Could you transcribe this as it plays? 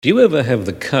Do you ever have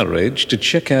the courage to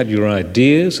check out your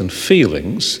ideas and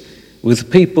feelings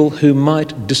with people who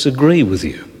might disagree with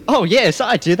you? Oh, yes,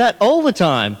 I do that all the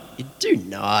time. You do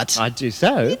not. I do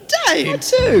so. You don't. I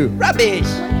do. Rubbish.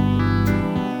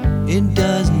 It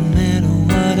doesn't matter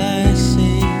what I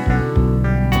say.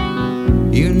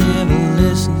 You never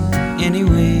listen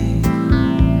anyway.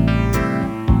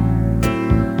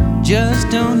 Just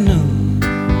don't know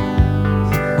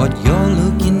what you're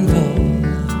looking for.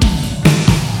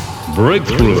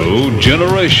 Breakthrough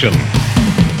Generation.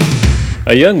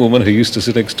 A young woman who used to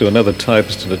sit next to another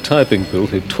typist in a typing booth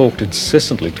who talked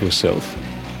incessantly to herself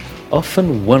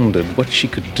often wondered what she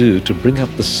could do to bring up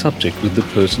the subject with the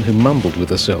person who mumbled with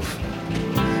herself.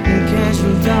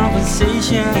 Casual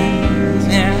conversations,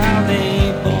 how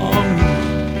they bore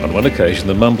me. On one occasion,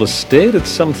 the mumbler stared at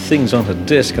some things on her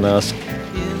desk and asked,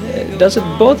 "Does it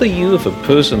bother you if a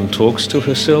person talks to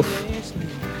herself?"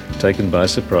 Taken by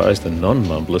surprise, the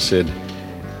non-mumbler said,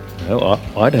 "No,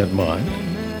 I don't mind."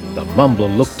 The mumbler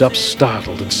looked up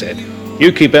startled and said,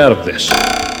 "You keep out of this."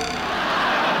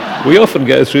 We often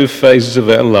go through phases of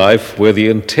our life where the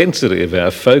intensity of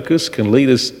our focus can lead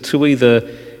us to either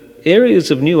areas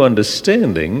of new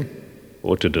understanding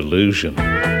or to delusion.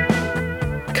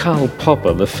 Karl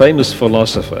Popper, the famous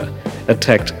philosopher,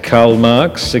 attacked Karl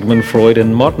Marx, Sigmund Freud,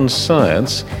 and modern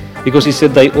science because he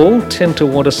said they all tend to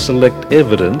want to select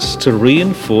evidence to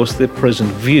reinforce their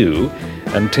present view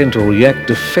and tend to react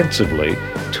defensively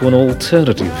to an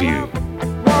alternative view.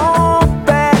 Won't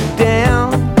back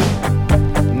down.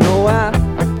 No, I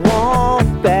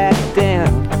won't back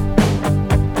down.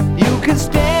 You can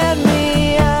stand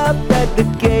me up at the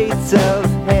gates of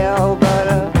hell, but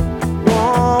I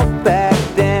won't back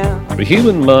down. The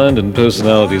human mind and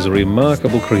personality is a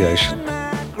remarkable creation,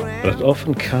 but it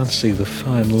often can't see the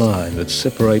fine line that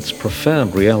separates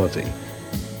profound reality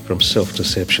from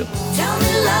self-deception. Tell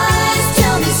me lies,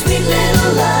 tell me sweet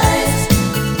little lies.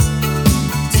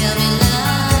 Tell me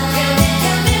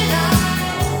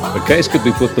lies. The case could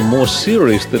be put, the more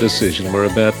serious the decision we're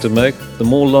about to make, the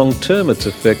more long-term its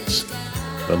effects,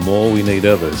 the more we need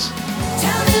others.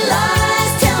 Tell me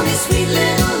lies, tell me sweet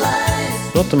little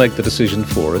lies. Not to make the decision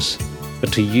for us,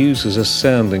 but to use as a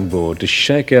sounding board to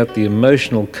shake out the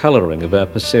emotional colouring of our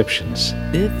perceptions.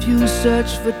 If you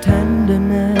search for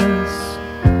tenderness,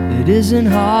 it isn't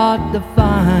hard to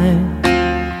find.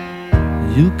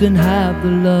 You can have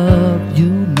the love you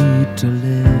need to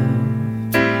live.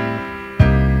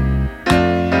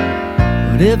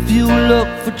 But if you look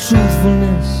for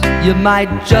truthfulness, you might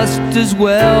just as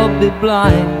well be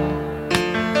blind.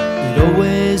 It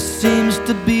always seems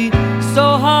to be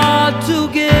so hard to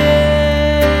give.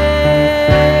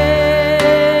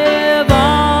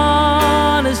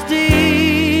 Honesty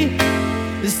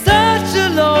is such a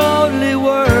lonely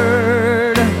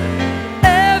word.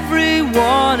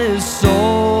 Everyone is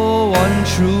so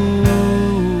untrue.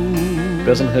 It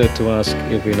doesn't hurt to ask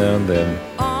every now and then,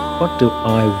 what do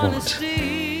I want?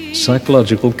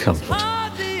 Psychological comfort,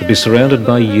 to be surrounded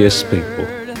by yes people,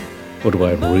 or do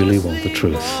I really want the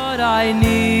truth? What I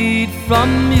need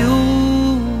from you.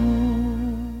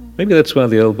 Maybe that's why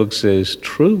the old book says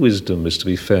true wisdom is to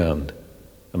be found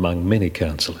among many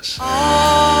counselors.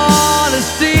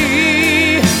 Honesty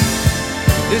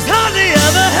is hardly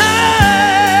ever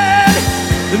had,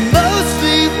 and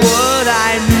mostly what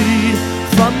I need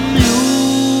from you.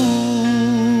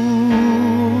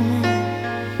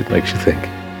 It makes you think.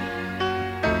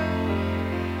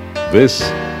 This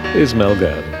is Mel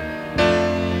Garden.